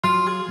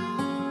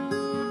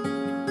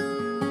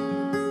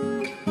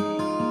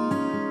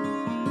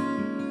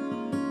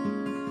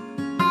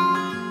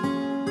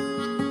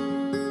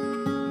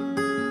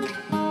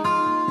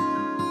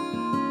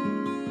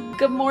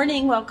Good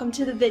morning, welcome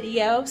to the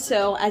video.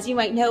 So as you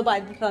might know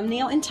by the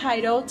thumbnail and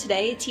title,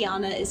 today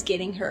Tyanna is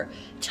getting her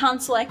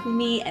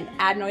tonsillectomy and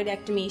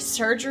adenoidectomy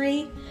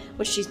surgery,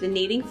 which she's been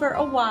needing for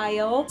a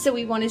while. So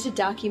we wanted to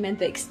document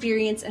the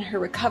experience and her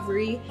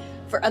recovery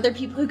for other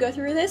people who go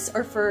through this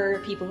or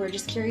for people who are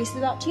just curious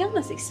about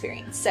Tyanna's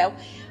experience. So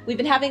we've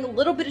been having a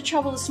little bit of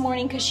trouble this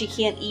morning because she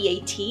can't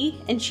EAT,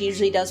 and she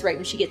usually does right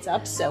when she gets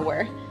up, so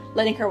we're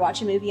letting her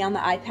watch a movie on the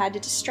iPad to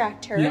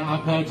distract her.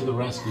 Yeah, iPad to the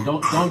rescue.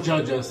 Don't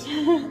judge us.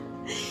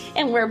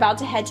 And we're about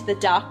to head to the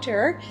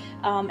doctor,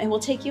 and we'll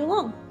take you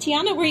along.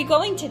 Tyanna, where are you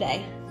going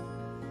today?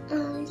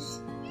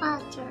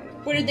 Doctor.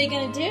 What are they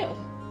gonna do?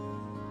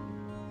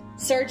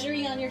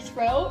 Surgery on your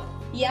throat?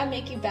 Yeah,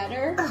 make you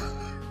better?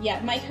 Yeah,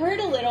 it might hurt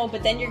a little,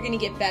 but then you're gonna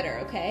get better,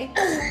 okay?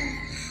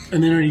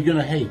 And then are you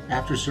gonna, hey,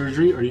 after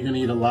surgery, are you gonna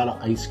eat a lot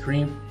of ice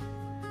cream?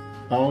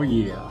 Oh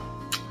yeah.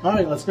 All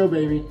right, let's go,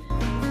 baby.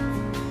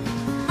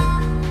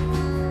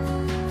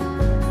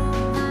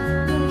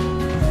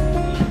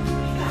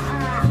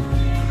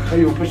 Oh,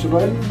 you want to push the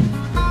button?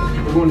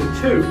 We're going to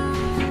 2.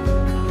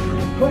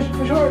 Push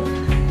hard.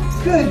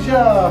 Good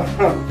job.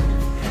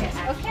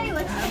 Okay,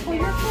 let's go for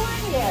your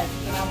forehead.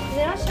 And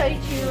then I'll show you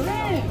to your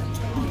room.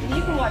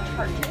 You can watch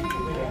cartoons if you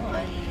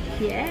want.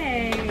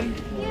 Yay!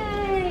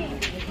 Yay!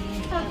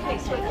 Okay,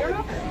 sweet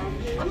girl.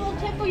 I'm going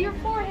to tickle your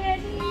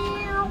forehead.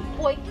 Meow.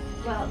 Boy.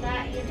 Well,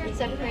 you're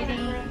so pretty.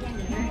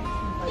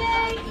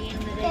 Yay!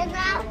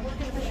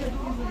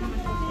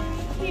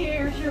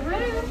 Here's your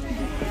room.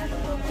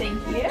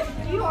 Thank you.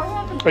 You are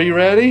welcome. Are you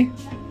ready?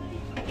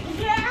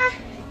 Yeah.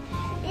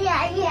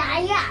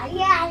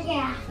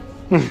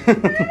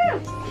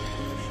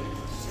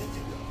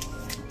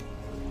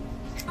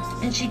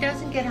 And she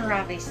doesn't get her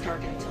IV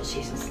started until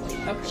she's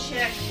asleep. Okay.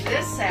 Check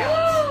this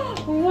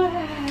out.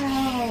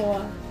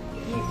 Wow!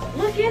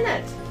 Look in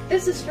it.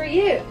 This is for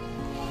you.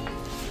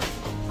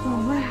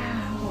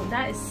 Wow,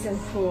 that is so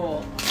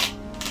cool.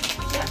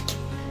 Yeah.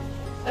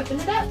 Open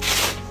it up.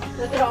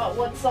 Look at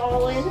what's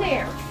all in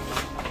there.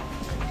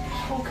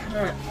 All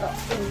kinds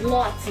of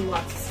lots and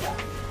lots of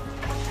stuff.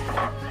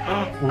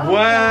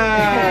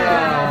 Wow!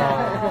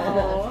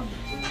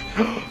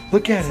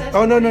 Look at it.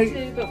 Oh, no.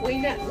 But we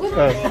know.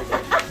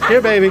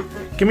 Here, baby.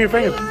 Give me your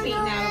finger.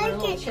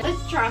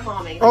 Let's try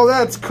mommy. Oh,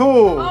 that's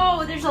cool.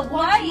 Oh, there's a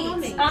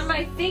light on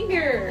my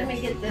finger. Let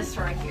me get this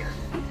right here.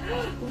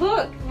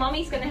 Look,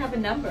 mommy's gonna have a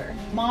number.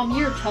 Mom,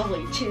 you're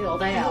totally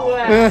chilled out.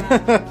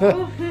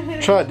 Wow.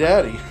 Try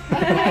daddy.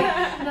 Okay.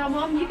 Now,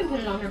 Mom, you can put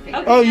it on her finger.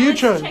 Okay, Oh, now you let's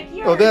try. check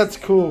yours. Oh, that's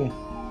cool.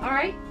 All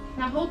right.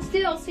 Now hold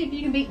still. See if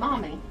you can beat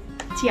Mommy.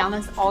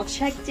 Tyanna's all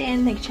checked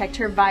in. They checked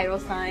her vital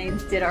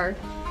signs, did our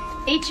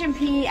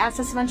H&P, asked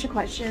us a bunch of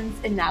questions,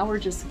 and now we're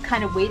just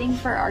kind of waiting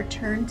for our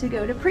turn to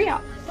go to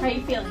pre-op. How are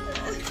you feeling?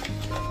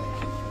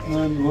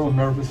 I'm a little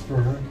nervous for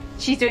her.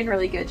 She's doing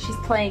really good. She's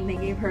playing. They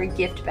gave her a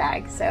gift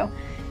bag, so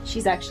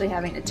she's actually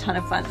having a ton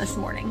of fun this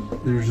morning.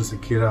 There was just a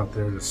kid out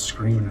there just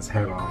screaming his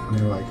head off, and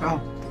they were like, oh,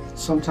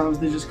 sometimes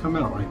they just come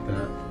out like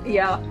that.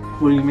 Yeah.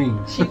 What do you mean?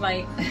 She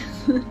might.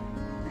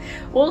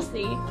 We'll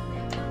see.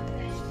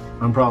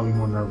 I'm probably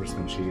more nervous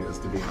than she is,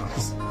 to be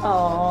honest.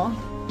 Oh,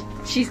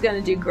 she's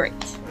gonna do great.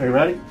 Are you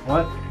ready?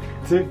 1,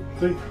 2,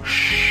 3.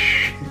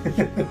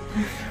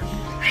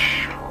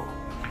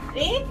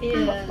 It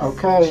is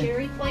Okay.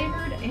 cherry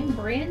flavored and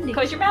brandy.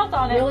 Close your mouth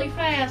on it. Really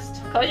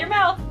fast. Close your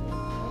mouth.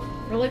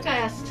 Really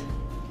fast.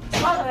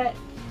 Swallow it.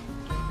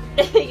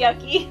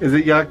 Yucky. Is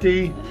it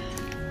yucky?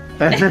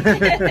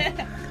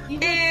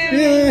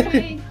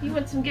 You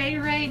want some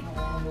Gatorade?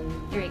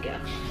 There you go.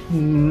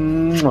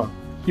 Mwah.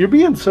 You're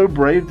being so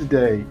brave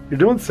today. You're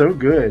doing so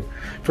good.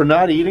 For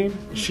not eating,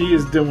 she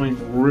is doing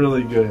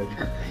really good.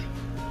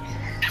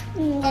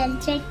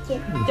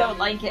 Don't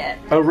like it.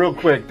 Oh, real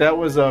quick, that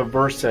was a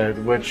Versed,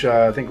 which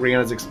I think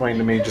Rihanna's explained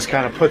to me, just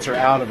kind of puts her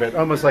out of it.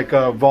 Almost like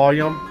a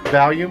volume,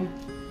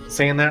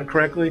 saying that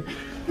correctly.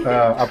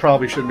 I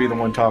probably shouldn't be the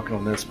one talking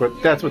on this, but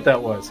that's what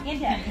that was.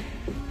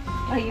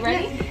 Are you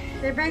ready?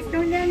 They're both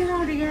going down the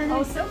hall together.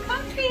 Oh, so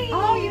comfy.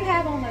 Oh, you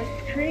have on those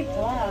pretty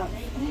gloves.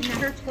 And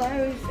her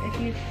clothes,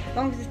 as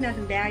long as it's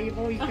nothing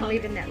valuable, you can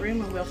leave it in that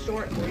room and we'll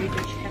store it for you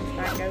till she comes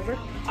back over.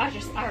 I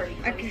already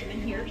put them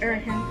in here. So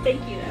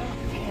thank you, though.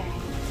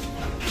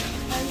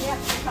 You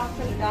have to talk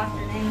to the doctor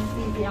and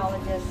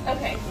anesthesiologist.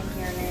 Okay. In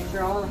here and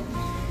answer all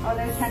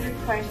those 100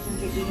 questions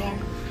again.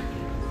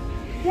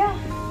 Yeah,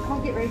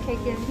 I'll get ready to take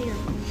you in here.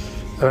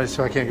 Alright,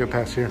 so I can't go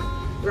past here?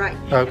 Right.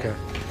 Okay.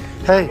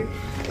 Hey,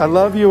 I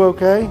love you,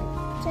 okay?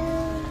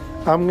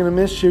 I'm gonna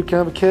miss you. Can I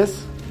have a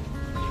kiss?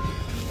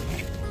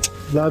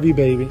 Love you,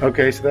 baby.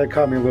 Okay, so that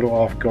caught me a little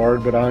off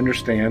guard, but I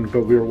understand.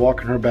 But we were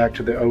walking her back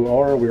to the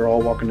OR. We were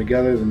all walking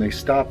together. Then they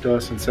stopped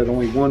us and said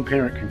only one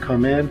parent can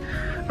come in.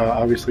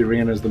 Obviously,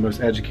 Rihanna is the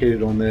most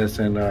educated on this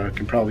and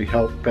can probably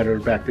help better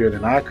back there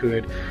than I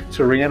could.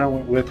 So Rihanna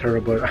went with her,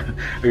 but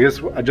I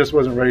guess I just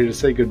wasn't ready to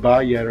say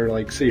goodbye yet or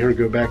like see her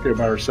go back there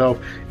by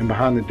herself and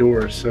behind the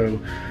doors. So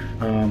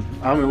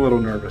I'm a little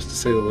nervous, to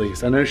say the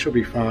least. I know she'll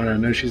be fine. I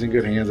know she's in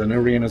good hands. I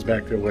know Rihanna's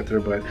back there with her,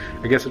 but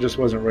I guess I just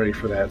wasn't ready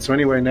for that. So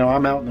anyway, now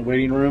I'm out in the waiting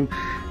operating room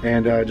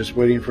and just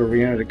waiting for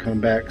Rihanna to come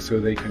back so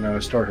they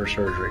can start her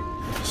surgery.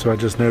 So I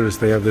just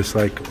noticed they have this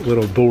like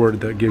little board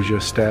that gives you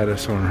a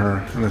status on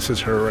her, and this is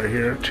her right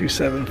here,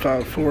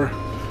 2754.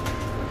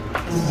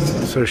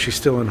 So she's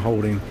still in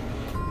holding.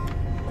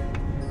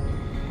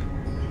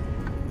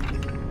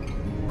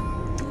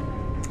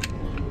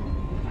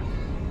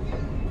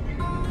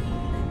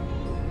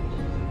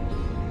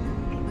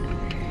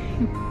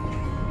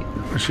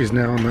 She's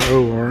now in the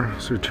OR,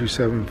 so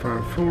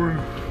 2754.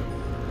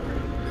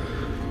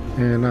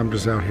 And I'm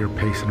just out here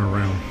pacing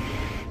around.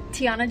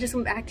 Tyanna just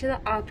went back to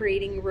the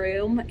operating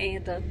room,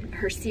 and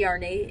her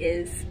CRNA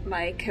is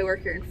my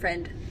coworker and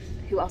friend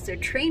who also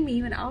trained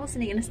me when I was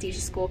in anesthesia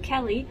school,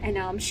 Kelly.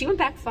 And she went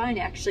back fine,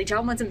 actually.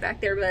 John wasn't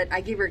back there, but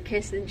I gave her a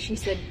kiss and she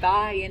said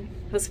bye and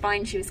was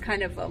fine. She was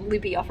kind of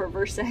loopy off her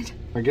Versed.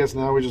 I guess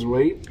now we just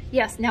wait?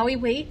 Yes, now we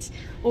wait.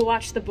 We'll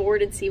watch the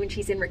board and see when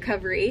she's in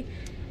recovery.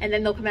 And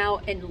then they'll come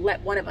out and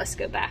let one of us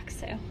go back,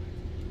 so.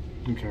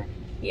 Okay.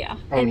 Yeah.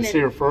 Oh, and to see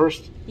her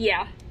first?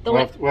 Yeah. We'll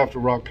have to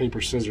rock,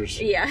 paper, scissors.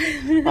 Yeah.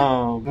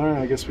 All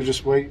right, I guess we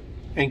just wait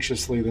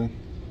anxiously then.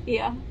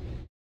 Yeah.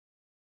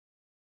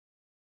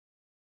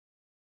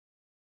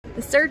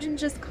 The surgeon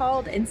just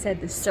called and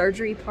said the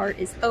surgery part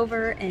is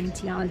over and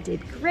Tyanna did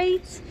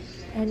great.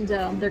 And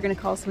they're gonna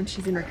call us when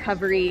she's in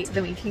recovery so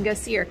then we can go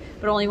see her.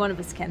 But only one of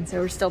us can, so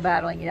we're still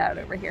battling it out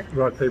over here.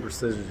 Rock, paper,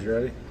 scissors, you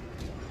ready?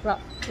 Rock,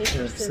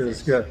 paper,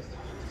 scissors. Go.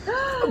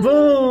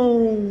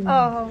 Boom!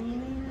 Oh,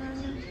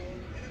 man.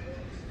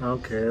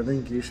 Okay, I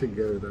think you should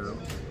go though.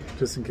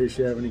 Just in case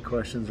you have any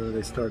questions or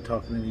they start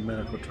talking any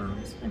medical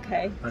terms.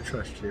 Okay. I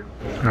trust you.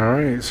 All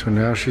right, so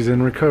now she's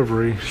in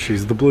recovery.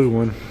 She's the blue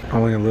one,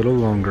 only a little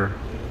longer.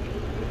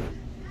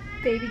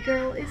 Baby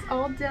girl is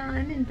all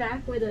done and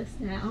back with us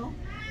now.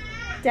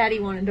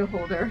 Daddy wanted to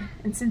hold her,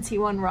 and since he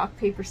won rock,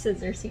 paper,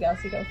 scissors, he got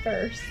to go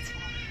first.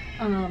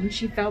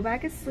 She fell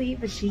back asleep,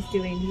 but she's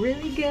doing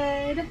really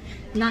good.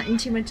 Not in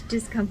too much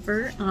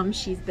discomfort.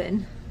 She's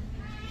been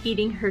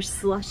eating her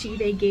slushie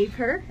they gave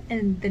her,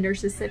 and the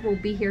nurses said we'll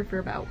be here for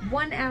about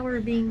 1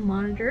 hour being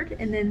monitored,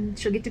 and then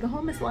she'll get to go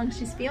home as long as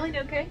she's feeling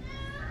okay.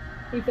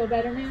 You feel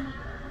better now?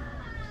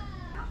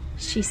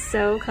 She's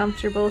so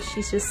comfortable.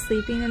 She's just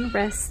sleeping and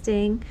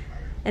resting.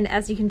 And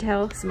as you can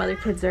tell, some other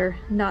kids are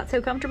not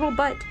so comfortable,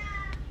 but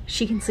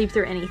she can sleep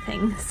through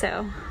anything,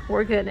 so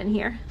we're good in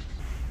here.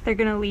 They're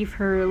gonna leave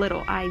her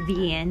little IV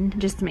in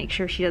just to make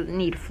sure she doesn't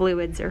need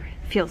fluids or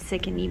feel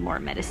sick and need more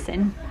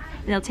medicine.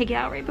 And they'll take it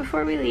out right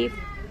before we leave.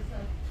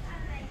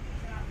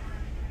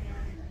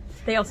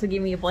 They also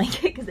gave me a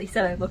blanket because they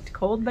said I looked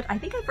cold, but I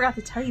think I forgot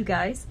to tell you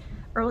guys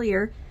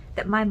earlier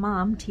that my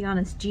mom,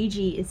 Tiana's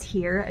Gigi, is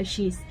here.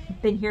 She's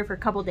been here for a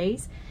couple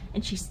days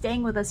and she's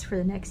staying with us for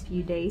the next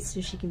few days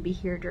so she can be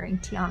here during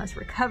Tiana's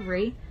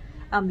recovery.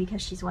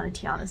 Because she's one of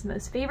Tiana's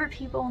most favorite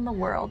people in the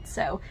world.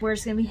 So we're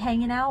just gonna be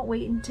hanging out,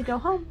 waiting to go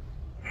home.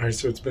 All right,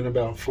 so it's been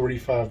about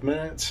 45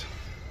 minutes.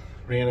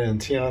 Rihanna and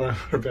Tyanna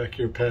are back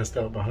here passed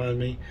out behind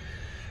me.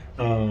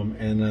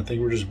 And I think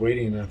we're just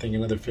waiting, I think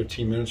another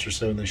 15 minutes or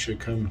so, and they should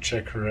come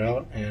check her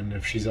out. And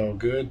if she's all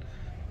good,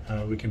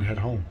 we can head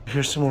home.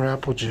 Here's some more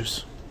apple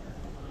juice.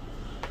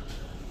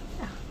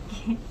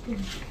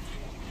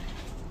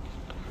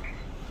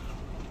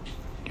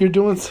 You're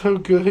doing so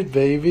good,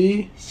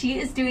 baby. She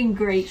is doing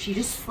great. She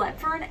just slept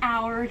for an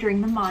hour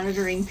during the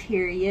monitoring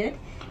period.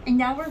 And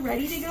now we're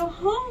ready to go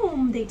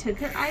home. They took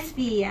her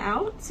IV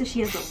out, so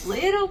she has a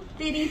little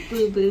bitty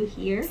boo-boo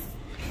here.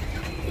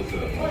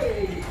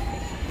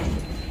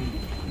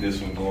 This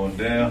one going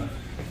down.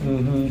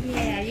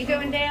 Yeah, you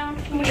going down?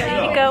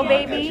 Ready to go,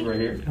 baby? Right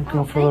here. I'm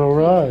going for a little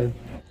ride.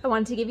 I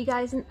wanted to give you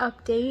guys an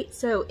update.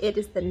 So it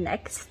is the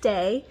next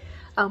day.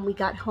 We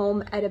got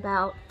home at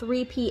about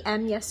 3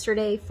 p.m.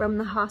 yesterday from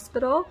the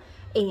hospital,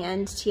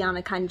 and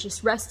Tyanna kind of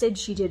just rested.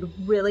 She did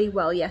really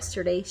well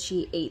yesterday.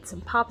 She ate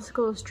some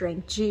popsicles,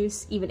 drank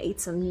juice, even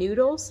ate some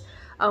noodles,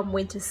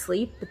 went to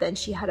sleep, but then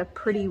she had a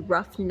pretty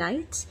rough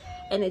night,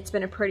 and it's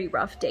been a pretty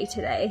rough day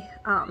today.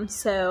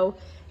 So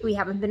we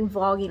haven't been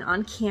vlogging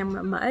on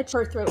camera much.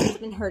 Her throat has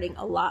been hurting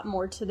a lot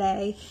more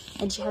today,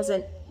 and she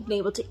hasn't been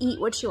able to eat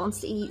what she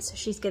wants to eat, so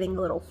she's getting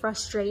a little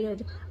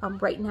frustrated.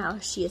 Right now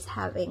she is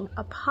having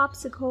a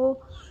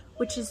popsicle,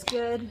 which is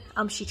good.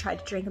 She tried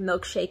to drink a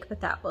milkshake,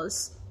 but that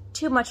was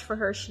too much for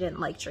her. She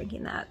didn't like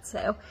drinking that,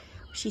 so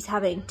she's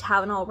having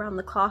Tylenol around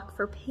the clock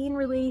for pain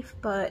relief,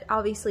 but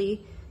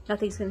obviously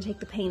nothing's gonna take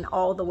the pain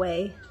all the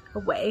way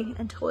away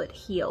until it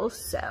heals,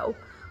 so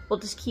we'll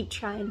just keep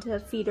trying to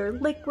feed her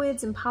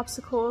liquids and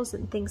popsicles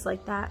and things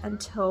like that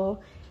until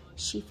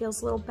she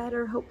feels a little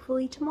better,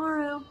 hopefully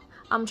tomorrow.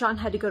 John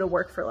had to go to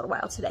work for a little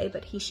while today,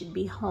 but he should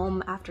be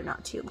home after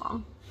not too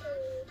long.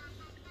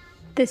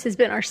 This has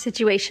been our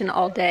situation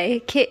all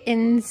day.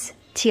 Kittens,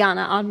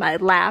 Tyanna on my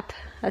lap.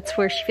 That's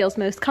where she feels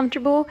most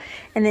comfortable.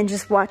 And then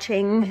just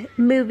watching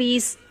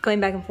movies, going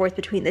back and forth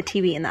between the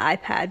TV and the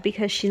iPad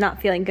because she's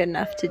not feeling good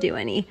enough to do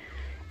any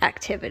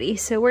activity.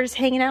 So we're just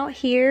hanging out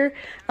here.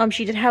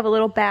 She did have a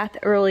little bath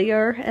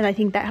earlier, and I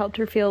think that helped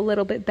her feel a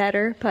little bit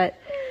better, but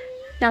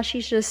now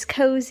she's just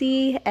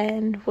cozy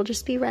and we'll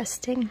just be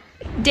resting.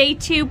 Day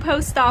 2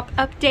 post-op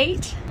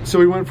update. So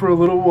we went for a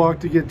little walk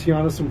to get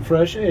Tyanna some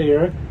fresh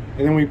air, and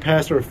then we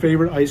passed our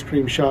favorite ice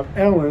cream shop,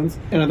 Ellen's,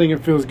 and I think it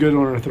feels good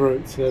on her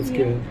throat, so that's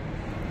good.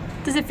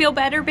 Does it feel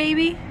better,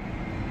 baby?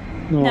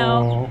 Aww.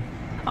 No.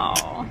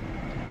 Oh.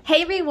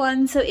 Hey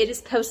everyone, so it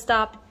is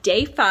post-op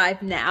day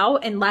 5 now,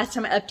 and last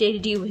time I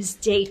updated you was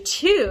day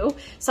 2,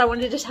 so I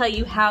wanted to tell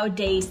you how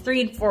days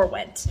 3 and 4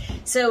 went.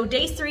 So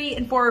days 3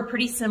 and 4 are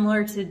pretty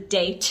similar to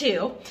day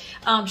 2.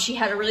 She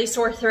had a really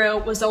sore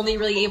throat, was only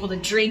really able to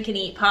drink and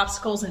eat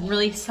popsicles and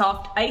really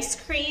soft ice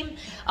cream.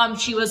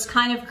 She was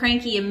kind of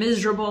cranky and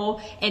miserable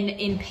and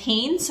in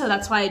pain, so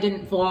that's why I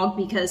didn't vlog,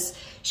 because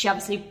she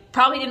obviously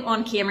probably didn't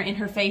want a camera in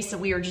her face, so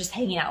we were just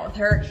hanging out with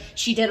her.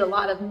 She did a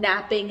lot of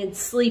napping and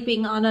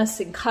sleeping on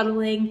us and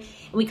cuddling,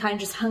 and we kind of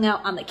just hung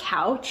out on the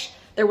couch.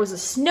 There was a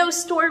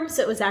snowstorm,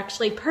 so it was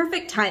actually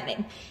perfect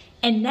timing.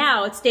 And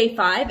now it's day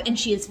 5, and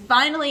she is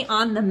finally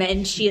on the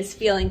mend. She is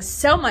feeling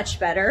so much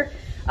better.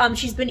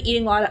 She's been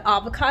eating a lot of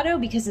avocado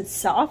because it's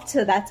soft,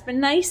 so that's been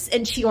nice,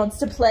 and she wants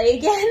to play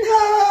again.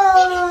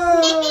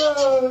 No!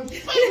 No!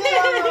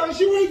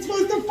 She wasn't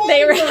supposed to fight.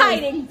 They were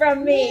hiding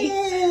from me.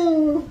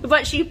 No!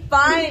 But she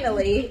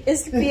finally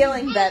is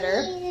feeling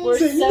better. We're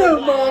Say so no,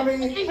 glad.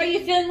 Mommy. Are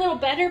you feeling a little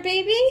better,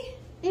 baby?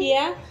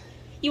 Yeah?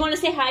 You want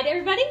to say hi to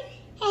everybody?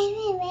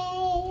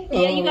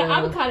 Yeah, you got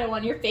avocado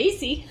on your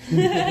facey.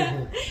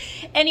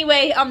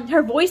 Anyway,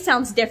 her voice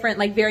sounds different,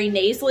 like very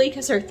nasally,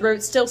 because her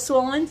throat's still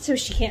swollen, so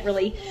she can't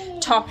really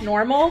talk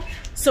normal.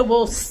 So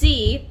we'll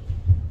see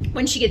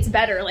when she gets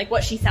better, like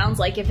what she sounds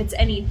like, if it's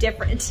any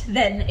different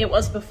than it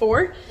was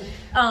before.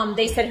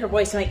 They said her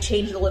voice might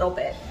change a little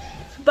bit.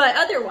 But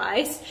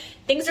otherwise,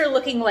 things are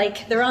looking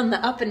like they're on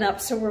the up and up,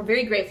 so we're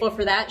very grateful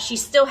for that. She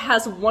still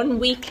has 1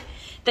 week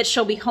that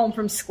she'll be home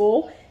from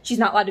school. She's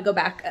not allowed to go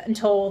back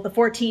until the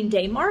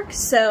 14-day mark,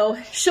 so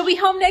she'll be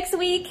home next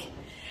week.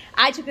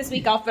 I took this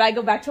week off, but I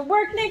go back to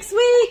work next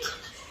week.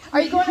 Are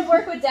you going to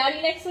work with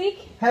Daddy next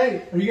week?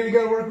 Hey, are you going to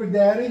go to work with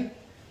Daddy?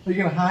 Are you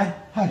going to hide?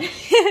 Hide.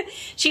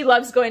 She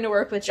loves going to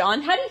work with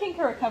John. How do you think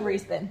her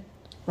recovery's been?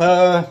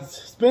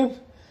 It's been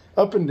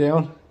up and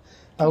down,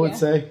 I would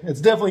say.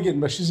 It's definitely getting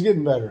better. She's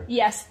getting better.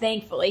 Yes,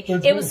 thankfully.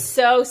 It was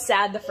so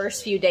sad the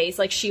first few days.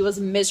 Like, she was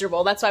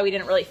miserable. That's why we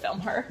didn't really film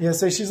her. Yeah,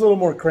 so she's a little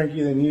more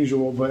cranky than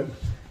usual, but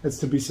it's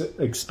to be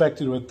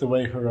expected with the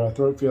way her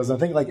throat feels. I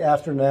think like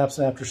after naps,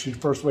 after she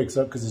first wakes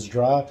up because it's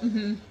dry,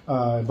 it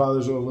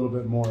bothers her a little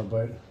bit more,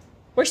 but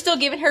we're still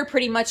giving her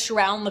pretty much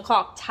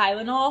round-the-clock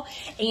Tylenol,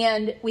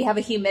 and we have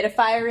a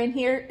humidifier in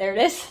here. There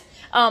it is.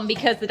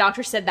 Because the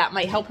doctor said that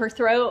might help her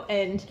throat,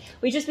 and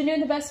we've just been doing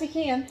the best we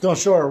can. Don't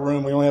show our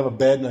room. We only have a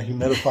bed and a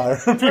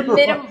humidifier. We're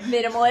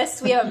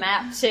minimalist. We have a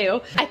map,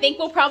 too. I think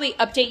we'll probably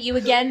update you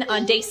again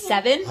on day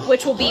 7,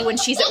 which will be when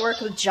she's at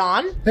work with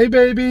John. Hey,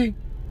 baby.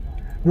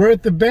 We're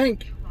at the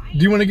bank. Do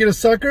you want to get a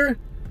sucker?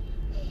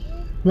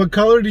 What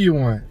color do you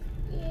want?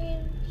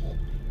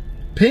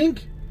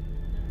 Pink?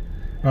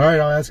 All right,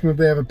 I'll ask them if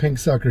they have a pink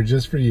sucker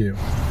just for you.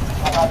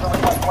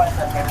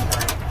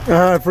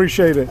 I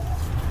appreciate it.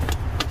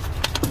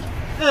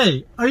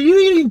 Hey, are you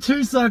eating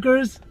 2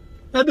 suckers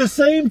at the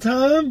same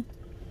time?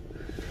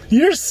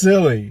 You're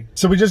silly.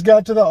 So we just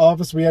got to the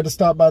office. We had to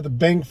stop by the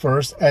bank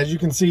first. As you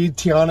can see,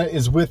 Tyanna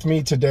is with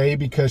me today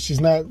because she's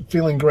not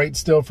feeling great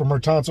still from her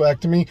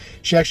tonsillectomy.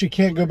 She actually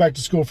can't go back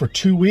to school for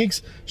 2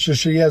 weeks. So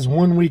she has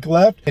 1 week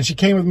left, and she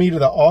came with me to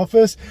the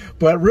office.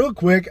 But real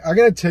quick, I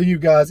gotta tell you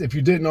guys, if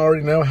you didn't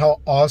already know,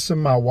 how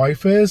awesome my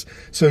wife is.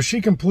 So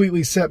she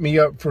completely set me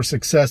up for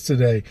success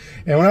today.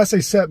 And when I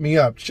say set me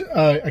up,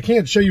 I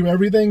can't show you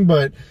everything,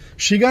 but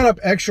she got up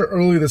extra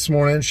early this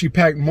morning. She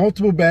packed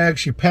multiple bags.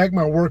 She packed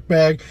my work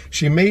bag.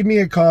 She made me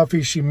a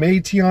coffee. She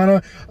made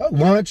Tyanna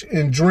lunch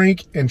and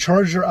drink and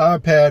charged her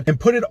iPad and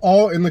put it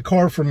all in the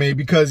car for me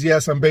because,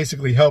 yes, I'm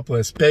basically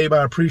helpless. Babe,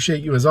 I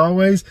appreciate you as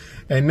always.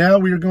 And now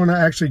we are going to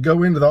actually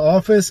go into the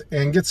office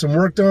and get some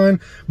work done.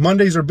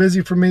 Mondays are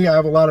busy for me. I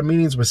have a lot of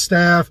meetings with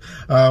staff.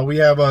 We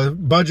have a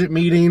budget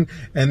meeting.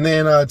 And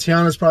then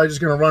Tyanna's probably just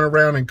going to run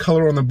around and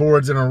color on the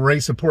boards and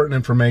erase important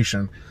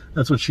information.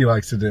 That's what she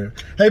likes to do.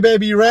 Hey,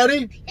 baby, you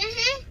ready?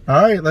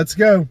 All right, let's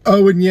go.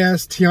 Oh, and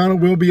yes, Tyanna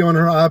will be on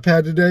her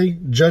iPad today.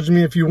 Judge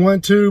me if you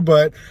want to,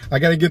 but I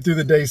got to get through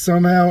the day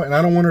somehow, and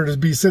I don't want her to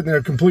be sitting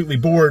there completely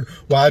bored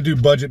while I do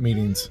budget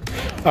meetings.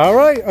 All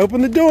right,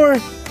 open the door.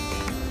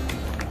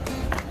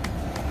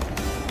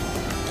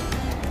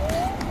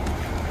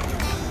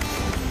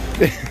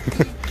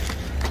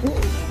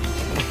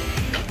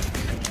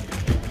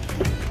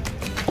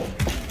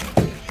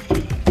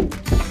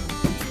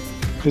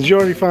 Did you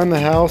already find the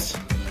house?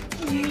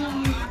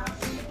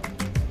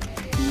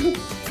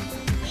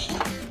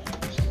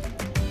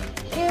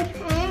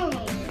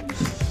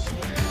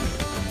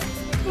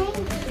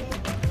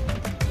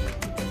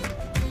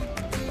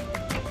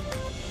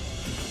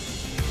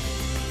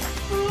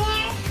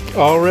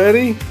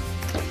 Already?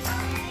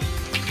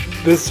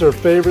 This is her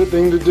favorite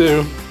thing to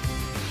do.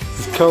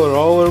 Is color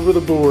all over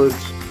the boards.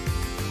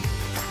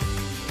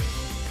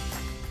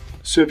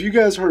 So if you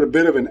guys heard a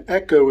bit of an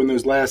echo in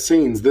those last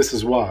scenes, this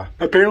is why.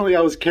 Apparently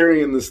I was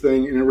carrying this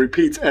thing and it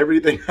repeats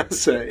everything I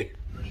say.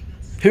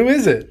 Who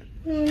is it?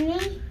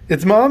 Mommy.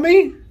 It's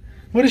Mommy?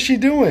 What is she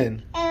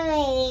doing?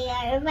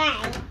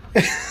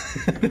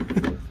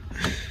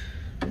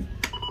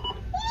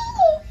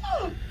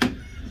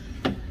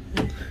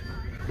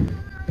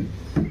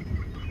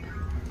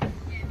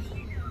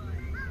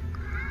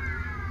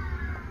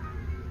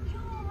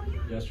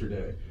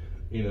 Yesterday,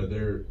 you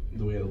know,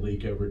 we had a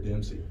leak over at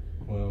Dempsey.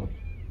 Well,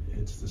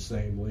 it's the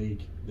same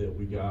leak that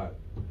we got.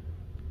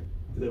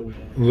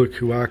 Look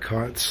who I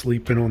caught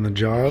sleeping on the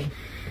job.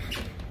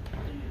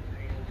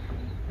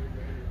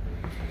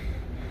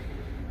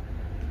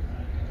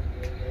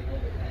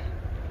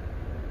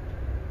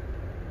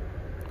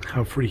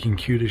 How freaking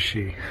cute is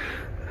she?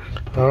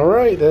 All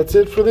right, that's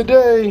it for the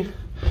day.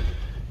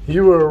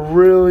 You were a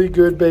really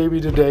good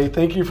baby today.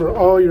 Thank you for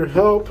all your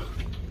help.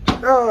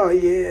 Oh,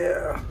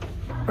 yeah.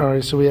 All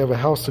right, so we have a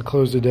house to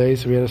close today,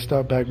 so we had to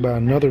stop back by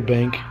another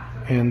bank.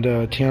 And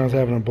Tyanna's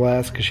having a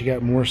blast because she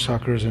got more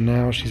suckers, and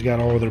now she's got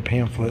all of their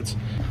pamphlets.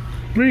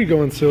 Where are you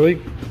going,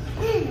 silly?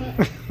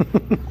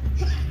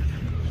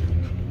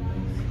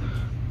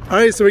 All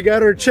right, so we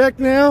got our check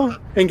now.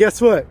 And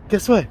guess what?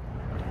 Guess what?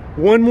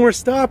 One more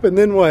stop, and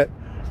then what?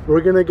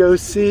 We're going to go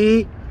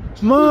see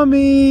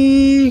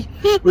Mommy.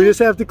 We just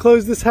have to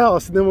close this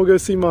house, and then we'll go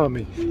see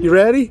Mommy. You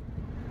ready?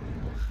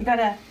 You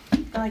gotta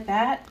go like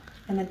that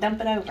and then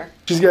dump it over.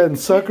 She's gotten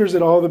suckers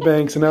at all the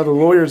banks, and now the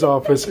lawyer's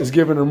office is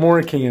giving her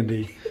more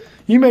candy.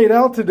 You made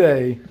out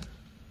today.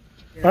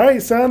 All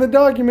right, sign the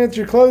documents.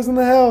 You're closing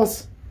the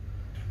house.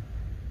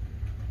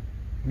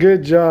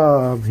 Good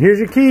job. Here's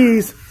your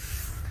keys.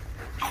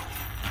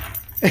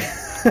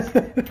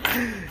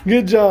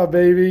 Good job,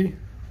 baby.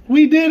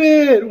 We did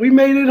it. We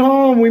made it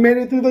home. We made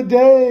it through the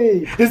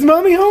day. Is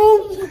Mommy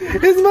home?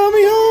 Is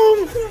Mommy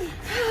home?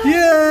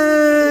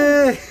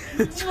 Yay!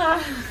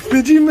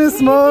 Did you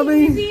miss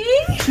Mommy? Baby?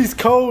 She's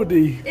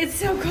coldy. It's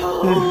so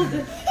cold.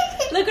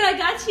 Look what I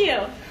got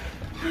you.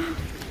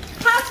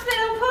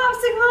 Hospital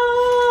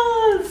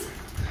popsicles.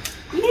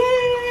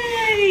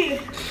 Yay!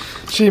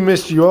 She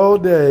missed you all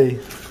day.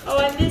 Oh,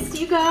 I missed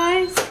you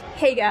guys.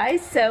 Hey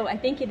guys, so I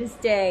think it is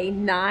day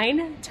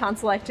 9,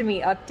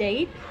 tonsillectomy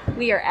update.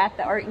 We are at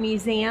the art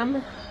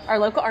museum, our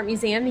local art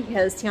museum,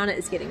 because Tyanna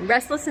is getting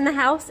restless in the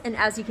house, and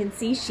as you can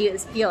see, she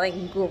is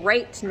feeling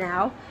great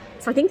now.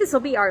 So I think this will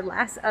be our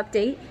last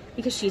update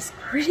because she's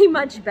pretty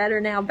much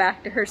better now,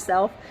 back to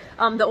herself.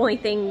 The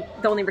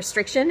only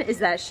restriction is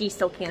that she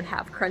still can't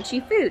have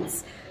crunchy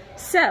foods.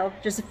 So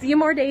just a few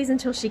more days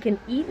until she can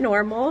eat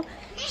normal.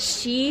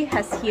 She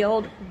has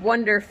healed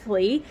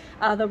wonderfully.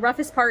 The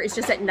roughest part is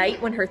just at night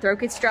when her throat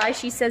gets dry.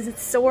 She says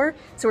it's sore,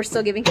 so we're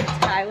still giving her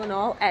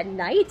Tylenol at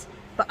night.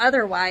 But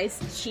otherwise,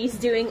 she's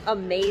doing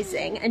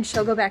amazing, and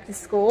she'll go back to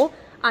school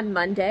on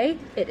Monday.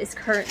 It is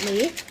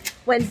currently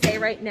Wednesday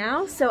right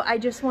now, so I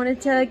just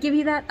wanted to give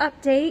you that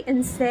update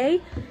and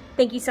say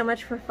thank you so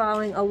much for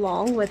following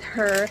along with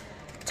her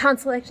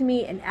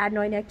tonsillectomy and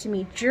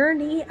adenoidectomy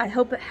journey. I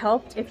hope it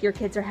helped if your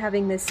kids are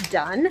having this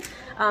done,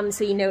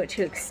 so you know what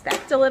to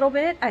expect a little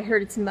bit. I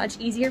heard it's much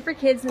easier for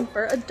kids than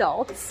for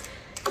adults,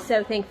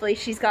 so thankfully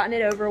she's gotten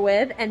it over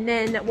with. And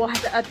then we'll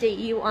have to update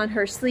you on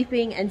her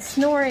sleeping and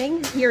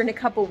snoring here in a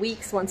couple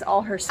weeks. Once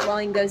all her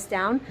swelling goes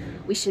down,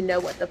 we should know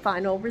what the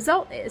final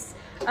result is.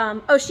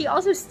 Oh, she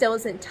also still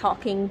isn't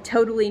talking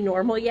totally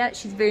normal yet.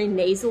 She's very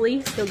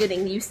nasally, still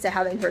getting used to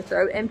having her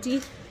throat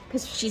empty,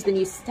 because she's been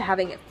used to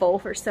having it full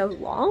for so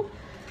long.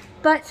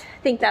 But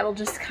I think that'll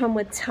just come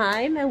with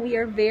time, and we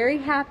are very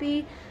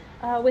happy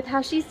with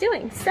how she's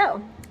doing. So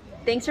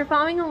thanks for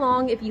following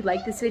along. If you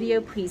like this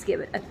video, please give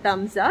it a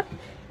thumbs up.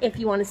 If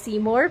you want to see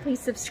more, please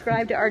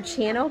subscribe to our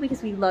channel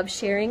because we love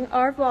sharing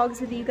our vlogs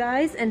with you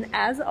guys. And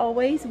as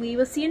always, we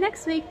will see you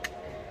next week.